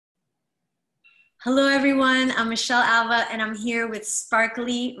Hello, everyone. I'm Michelle Alva, and I'm here with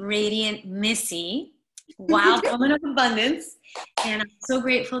sparkly, radiant Missy, Wild Woman of Abundance. And I'm so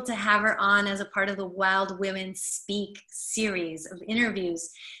grateful to have her on as a part of the Wild Women Speak series of interviews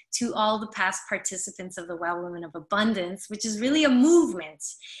to all the past participants of the Wild Women of Abundance, which is really a movement.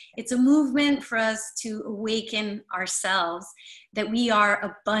 It's a movement for us to awaken ourselves that we are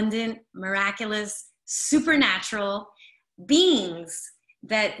abundant, miraculous, supernatural beings,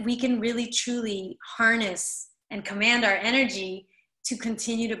 that we can really truly harness and command our energy to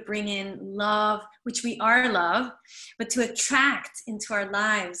continue to bring in love, which we are love, but to attract into our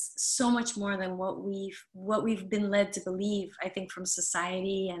lives so much more than what we've been led to believe, I think, from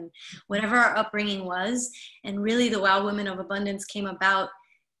society and whatever our upbringing was. And really the Wild Women of Abundance came about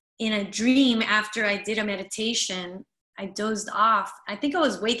in a dream after I did a meditation. I dozed off. I think I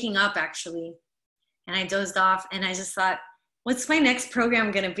was waking up actually, and I dozed off, and I just thought, what's my next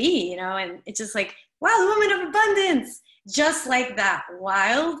program going to be? And it's just like, Wild Woman of Abundance, just like that,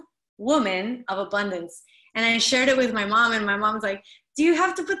 Wild Woman of Abundance. And I shared it with my mom, and my mom's like, do you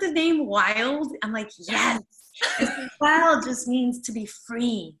have to put the name Wild? I'm like, yes. Wild just means to be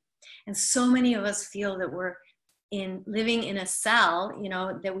free. And so many of us feel that we're living in a cell,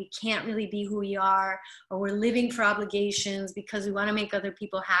 that we can't really be who we are, or we're living for obligations because we want to make other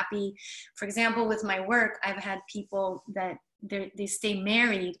people happy. For example, with my work, I've had people that they stay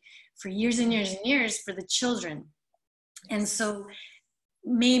married for years and years and years for the children. And so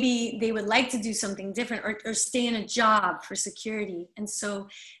maybe they would like to do something different, or stay in a job for security. And so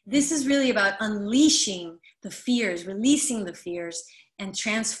this is really about unleashing the fears, releasing the fears, and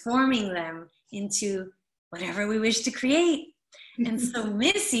transforming them into whatever we wish to create. And so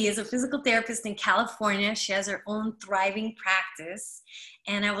Missy is a physical therapist in California. She has her own thriving practice.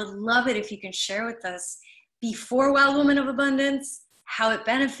 And I would love it if you can share with us, before Wild Woman of Abundance, how it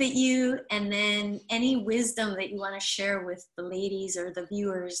benefit you, and then any wisdom that you want to share with the ladies or the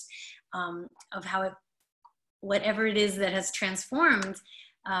viewers of how whatever it is that has transformed,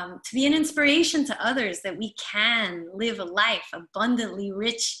 to be an inspiration to others, that we can live a life abundantly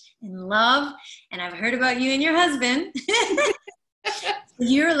rich in love. And I've heard about you and your husband.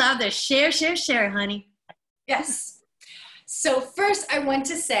 You're allowed to share, honey. Yes. So first I want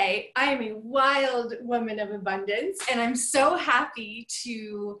to say I am a wild woman of abundance, and I'm so happy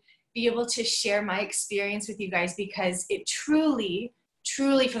to be able to share my experience with you guys, because it truly,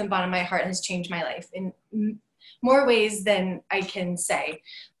 truly from the bottom of my heart has changed my life in more ways than I can say.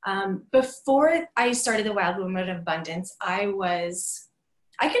 Before I started the Wild Woman of Abundance, I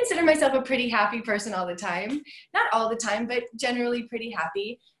consider myself a pretty happy person all the time. Not all the time, but generally pretty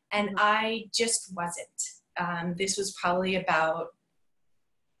happy. And I just wasn't. This was probably about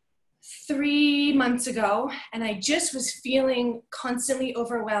 3 months ago, and I just was feeling constantly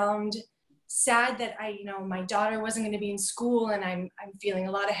overwhelmed, sad that my daughter wasn't going to be in school, and I'm feeling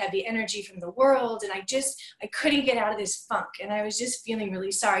a lot of heavy energy from the world, and I couldn't get out of this funk, and I was just feeling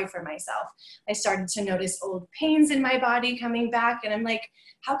really sorry for myself. I started to notice old pains in my body coming back, and I'm like,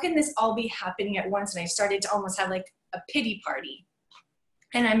 how can this all be happening at once? And I started to almost have like a pity party.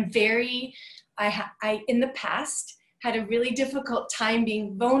 And I in the past had a really difficult time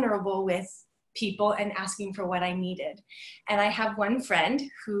being vulnerable with people and asking for what I needed. And I have one friend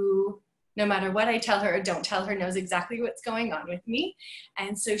who, no matter what I tell her or don't tell her, knows exactly what's going on with me.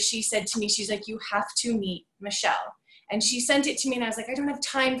 And so she said to me, she's like, you have to meet Michelle. And she sent it to me, and I was like, I don't have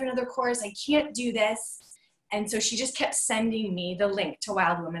time for another course. I can't do this. And so she just kept sending me the link to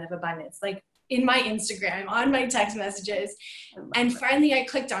Wild Women of Abundance, like in my Instagram, on my text messages. And finally I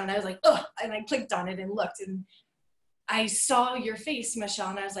clicked on it. I was like, oh, and I clicked on it and looked, and I saw your face,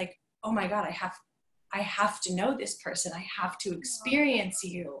 Michelle, and I was like, oh my God, I have to know this person. I have to experience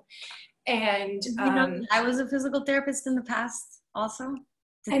you. And I was a physical therapist in the past also.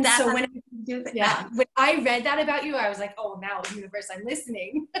 When I read that about you, I was like, oh, now universe, I'm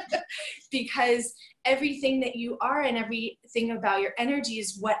listening. Because everything that you are and everything about your energy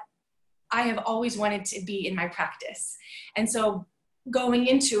is what I have always wanted to be in my practice. And so going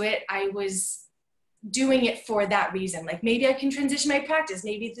into it, I was doing it for that reason. Like, maybe I can transition my practice.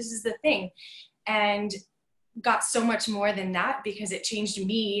 Maybe this is the thing. And got so much more than that, because it changed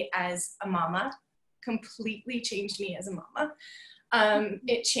me as a mama, completely changed me as a mama.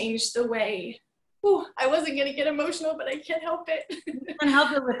 It changed the way, I wasn't going to get emotional, but I can't help it. You can't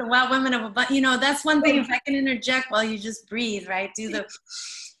help it with the Wild Women of Abundance. That's one thing, if I can interject while you just breathe, right? Do the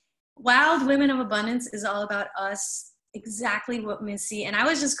Wild Women of Abundance is all about us exactly what Missy, and I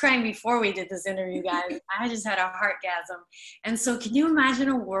was just crying before we did this interview, guys. I just had a heartgasm. And so can you imagine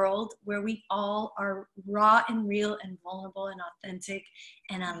a world where we all are raw and real and vulnerable and authentic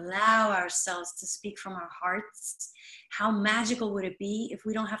and allow ourselves to speak from our hearts? How magical would it be if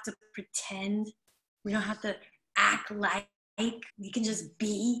we don't have to pretend, we don't have to act like, we can just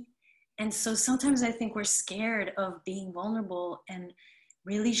be? And so sometimes I think we're scared of being vulnerable and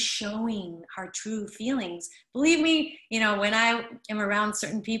really showing our true feelings. Believe me, you know, when I am around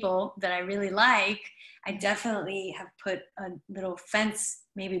certain people that I really like, I definitely have put a little fence,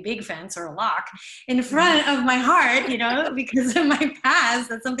 maybe big fence or a lock in front of my heart, you know, because of my past.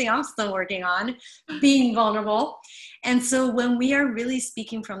 That's something I'm still working on, being vulnerable. And so when we are really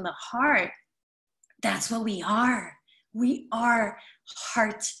speaking from the heart, that's what we are. We are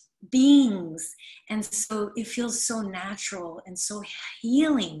heart beings. And so it feels so natural and so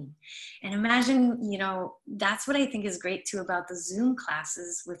healing. And imagine, you know, that's what I think is great too about the Zoom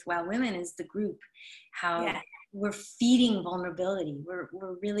classes with Wild Women is the group, how we're feeding vulnerability.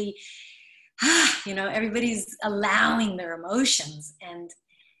 We're really, you know, everybody's allowing their emotions. And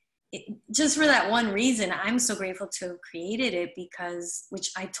just for that one reason, I'm so grateful to have created it because, which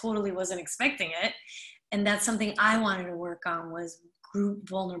I totally wasn't expecting it. And that's something I wanted to work on was group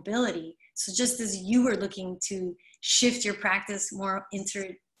vulnerability. So just as you were looking to shift your practice more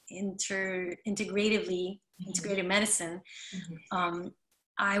integrated medicine,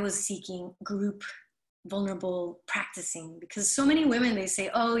 I was seeking group vulnerable practicing because so many women, they say,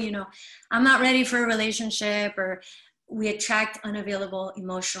 oh, you know, I'm not ready for a relationship, or we attract unavailable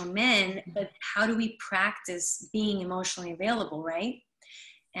emotional men, but how do we practice being emotionally available, right?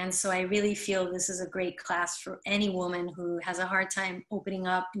 And so I really feel this is a great class for any woman who has a hard time opening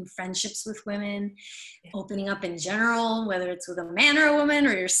up in friendships with women, opening up in general, whether it's with a man or a woman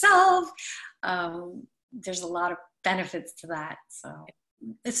or yourself. There's a lot of benefits to that. So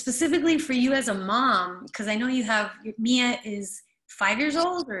it's specifically for you as a mom, because I know you have, Mia is 5 years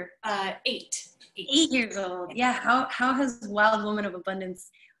old or? 8 years old. Yeah. How has Wild Woman of Abundance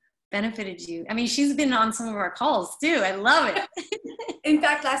benefited you? I mean, she's been on some of our calls too. I love it. In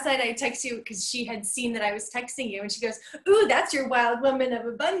fact, last night I texted you because she had seen that I was texting you and she goes, ooh, that's your Wild Woman of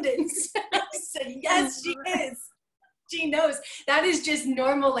Abundance. I said, yes, she is. She knows. That is just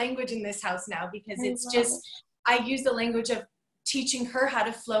normal language in this house now because it's just, I use the language of teaching her how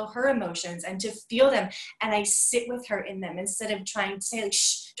to flow her emotions and to feel them. And I sit with her in them instead of trying to say, like,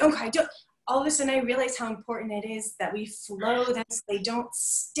 shh, don't cry, don't. All of a sudden I realize how important it is that we flow them so they don't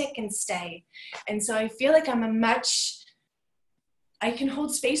stick and stay. And so I feel like I can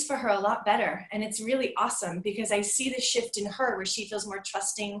hold space for her a lot better. And it's really awesome because I see the shift in her where she feels more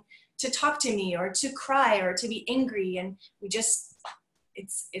trusting to talk to me or to cry or to be angry. And we just,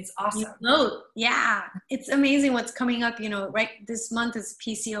 it's awesome. You know, yeah, it's amazing what's coming up, you know, right. This month is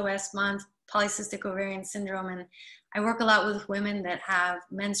PCOS month, polycystic ovarian syndrome. And I work a lot with women that have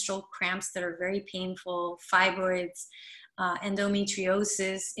menstrual cramps that are very painful, fibroids,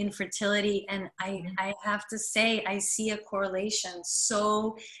 endometriosis, infertility. And I have to say, I see a correlation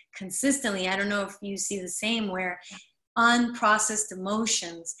so consistently. I don't know if you see the same, where unprocessed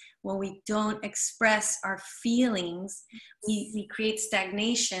emotions, when we don't express our feelings, we create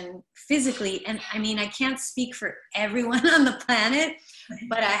stagnation physically. And I mean, I can't speak for everyone on the planet,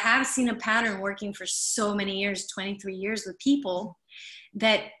 but I have seen a pattern working for so many years, 23 years with people,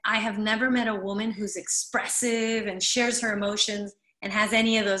 that I have never met a woman who's expressive and shares her emotions and has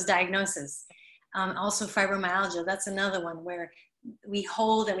any of those diagnoses. Also fibromyalgia, that's another one where we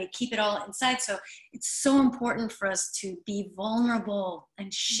hold and we keep it all inside. So it's so important for us to be vulnerable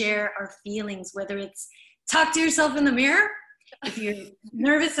and share our feelings, whether it's talk to yourself in the mirror, if you're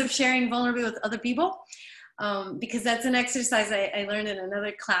nervous of sharing vulnerability with other people, because that's an exercise I learned in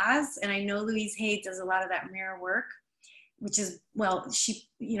another class. And I know Louise Hay does a lot of that mirror work, which is, well, she,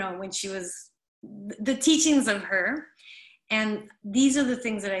 you know, when she was, the teachings of her. And these are the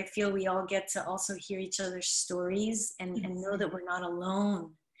things that I feel we all get to also hear each other's stories and know that we're not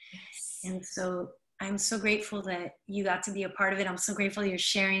alone. Yes. And so I'm so grateful that you got to be a part of it. I'm so grateful you're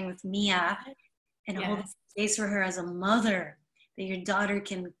sharing with Mia and holding space for her as a mother, that your daughter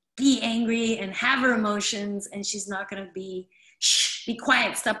can be angry and have her emotions and she's not going to be, shh, be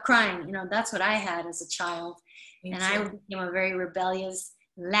quiet, stop crying. You know, that's what I had as a child. And I became a very rebellious,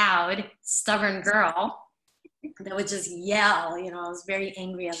 loud, stubborn girl that would just yell. You know, I was very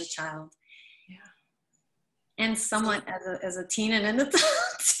angry as a child. Yeah. And somewhat as a teen and an adult.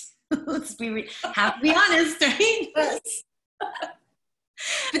 Let's have to be honest, right? Yes.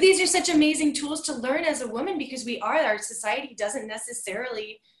 But these are such amazing tools to learn as a woman because our society doesn't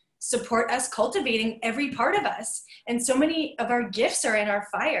necessarily support us cultivating every part of us. And so many of our gifts are in our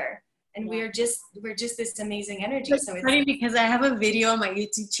fire. And we're just this amazing energy. So it's funny because I have a video on my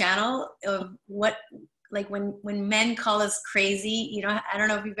YouTube channel of what, like when men call us crazy, you know, I don't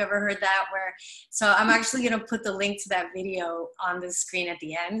know if you've ever heard that, so I'm actually going to put the link to that video on the screen at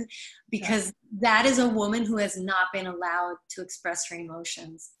the end, because that is a woman who has not been allowed to express her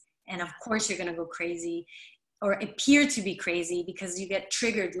emotions. And of course you're going to go crazy or appear to be crazy because you get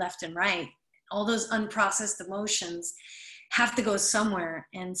triggered left and right. All those unprocessed emotions have to go somewhere.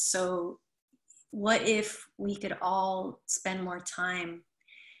 And so what if we could all spend more time,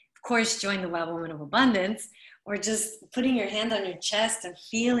 of course, join the Wild Woman of Abundance, or just putting your hand on your chest and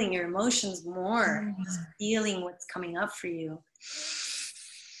feeling your emotions more, just feeling what's coming up for you.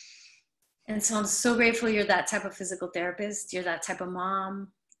 And so I'm so grateful you're that type of physical therapist. You're that type of mom.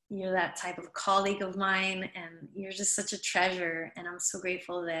 You're that type of colleague of mine. And you're just such a treasure. And I'm so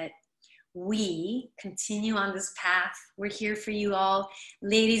grateful that we continue on this path. We're here for you all.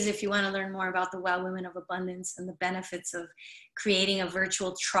 Ladies, if you want to learn more about the Wild Women of Abundance and the benefits of creating a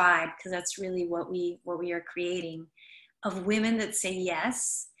virtual tribe, because that's really what we are creating, of women that say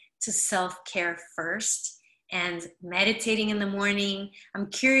yes to self-care first and meditating in the morning. I'm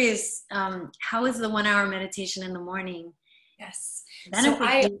curious, how is the 1 hour meditation in the morning? Yes.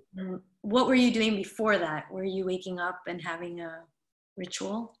 What were you doing before that? Were you waking up and having a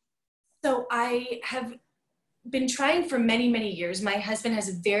ritual? So I have been trying for many, many years. My husband has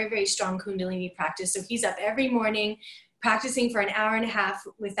a very, very strong Kundalini practice. So he's up every morning practicing for an hour and a half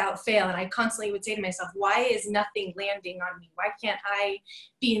without fail. And I constantly would say to myself, why is nothing landing on me? Why can't I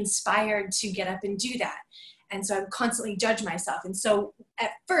be inspired to get up and do that? And so I would constantly judge myself. And so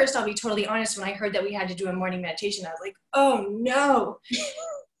at first, I'll be totally honest, when I heard that we had to do a morning meditation, I was like, oh no.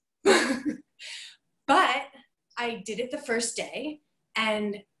 But I did it the first day,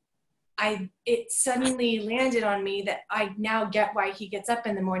 and it suddenly landed on me that I now get why he gets up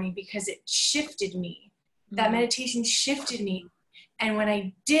in the morning, because it shifted me. That meditation shifted me. And when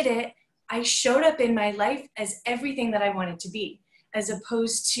I did it, I showed up in my life as everything that I wanted to be, as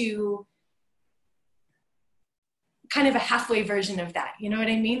opposed to kind of a halfway version of that. You know what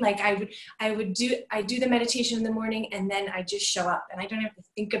I mean? Like I do the meditation in the morning, and then I just show up, and I don't have to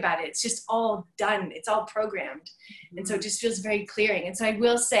think about it. It's just all done. It's all programmed. And so it just feels very clearing. And so I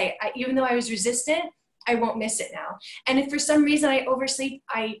will say, even though I was resistant, I won't miss it now. And if for some reason I oversleep,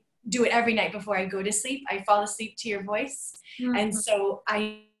 I do it every night before I go to sleep. I fall asleep to your voice. And so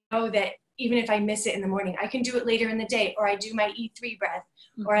I know that even if I miss it in the morning, I can do it later in the day, or I do my E3 breath,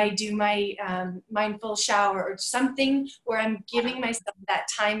 or I do my mindful shower, or something where I'm giving myself that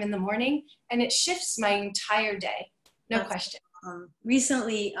time in the morning, and it shifts my entire day. No question.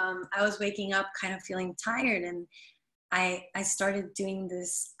 Recently, I was waking up kind of feeling tired, and I started doing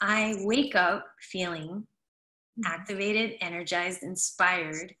this. I wake up feeling activated, energized,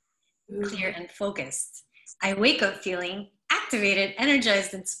 inspired, clear, and focused. I wake up feeling activated,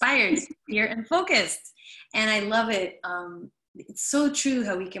 energized, inspired, clear, and focused. And I love it. It's so true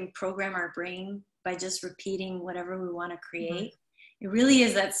how we can program our brain by just repeating whatever we want to create. It really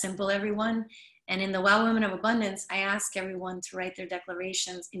is that simple, everyone. And in the Wild Women of Abundance, I ask everyone to write their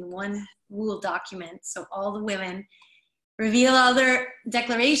declarations in one Google document. So all the women reveal all their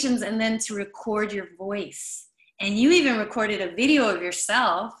declarations, and then to record your voice. And you even recorded a video of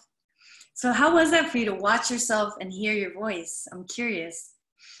yourself. So how was that for you to watch yourself and hear your voice? I'm curious.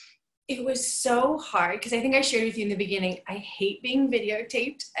 It was so hard, because I think I shared with you in the beginning, I hate being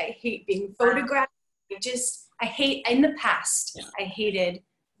videotaped. I hate being photographed. I hate, in the past, I hated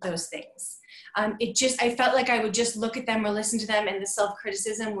those things. I felt like I would just look at them or listen to them, and the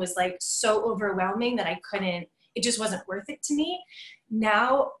self-criticism was like so overwhelming that it just wasn't worth it to me.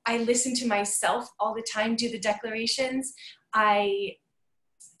 Now I listen to myself all the time, do the declarations. I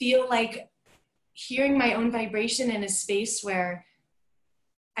feel like hearing my own vibration in a space where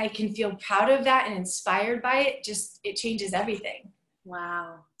I can feel proud of that and inspired by it, it changes everything.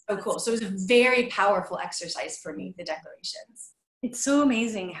 Wow. So cool. So it was a very powerful exercise for me, the declarations. It's so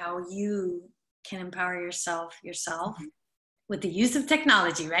amazing how you can empower yourself with the use of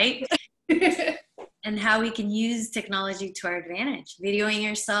technology, right? And how we can use technology to our advantage. Videoing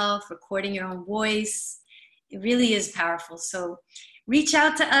yourself, recording your own voice. It really is powerful. So reach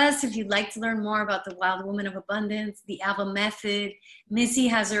out to us if you'd like to learn more about the Wild Woman of Abundance, the Alva Method. Missy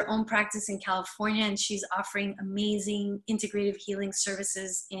has her own practice in California, and she's offering amazing integrative healing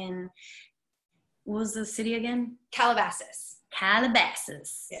services in, what was the city again? Calabasas.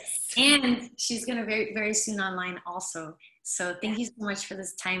 Yes. And she's going to very, very soon online also. So thank you so much for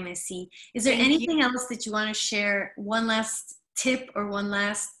this time, Missy. Is there anything else that you want to share? One last tip or one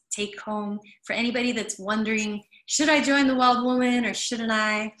last take home for anybody that's wondering, should I join the Wild Woman or shouldn't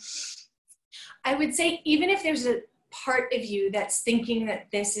I? I would say, even if there's a part of you that's thinking that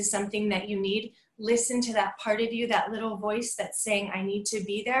this is something that you need, listen to that part of you, that little voice that's saying, I need to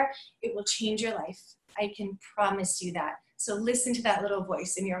be there. It will change your life. I can promise you that. So listen to that little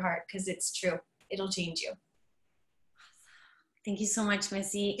voice in your heart, because it's true. It'll change you. Thank you so much,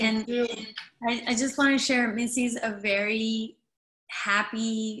 Missy. And I just want to share, Missy's a very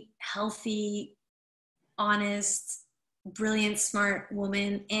happy, healthy, honest, brilliant, smart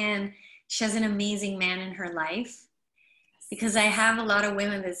woman. And she has an amazing man in her life. Because I have a lot of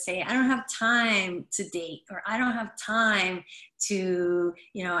women that say, I don't have time to date, or I don't have time to,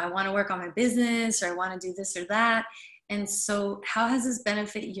 I want to work on my business, or I want to do this or that. And so how has this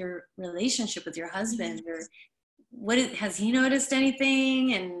benefited your relationship with your husband? Or has he noticed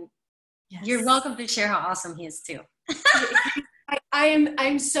anything? And yes. You're welcome to share how awesome he is too.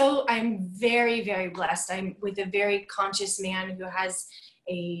 I'm very, very blessed. I'm with a very conscious man who has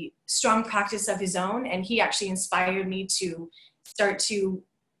a strong practice of his own, and he actually inspired me to start to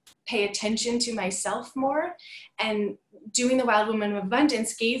pay attention to myself more. And doing the Wild Woman of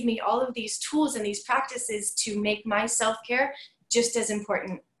Abundance gave me all of these tools and these practices to make my self-care just as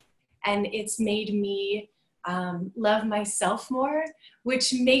important. And it's made me love myself more,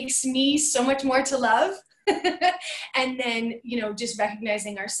 which makes me so much more to love. And then, just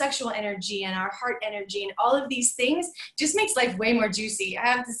recognizing our sexual energy and our heart energy and all of these things just makes life way more juicy. I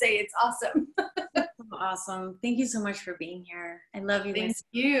have to say, it's awesome. Awesome. Thank you so much for being here. I love you. Thank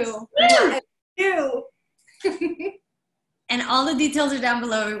you. Thank you. And all the details are down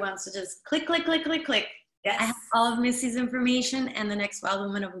below, everyone. So just click, click, click, click, click. Yes. I have all of Missy's information and the next Wild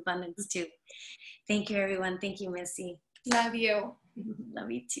Woman of Abundance too. Thank you, everyone. Thank you, Missy. Love you.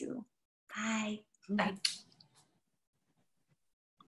 Love you too. Bye. Bye.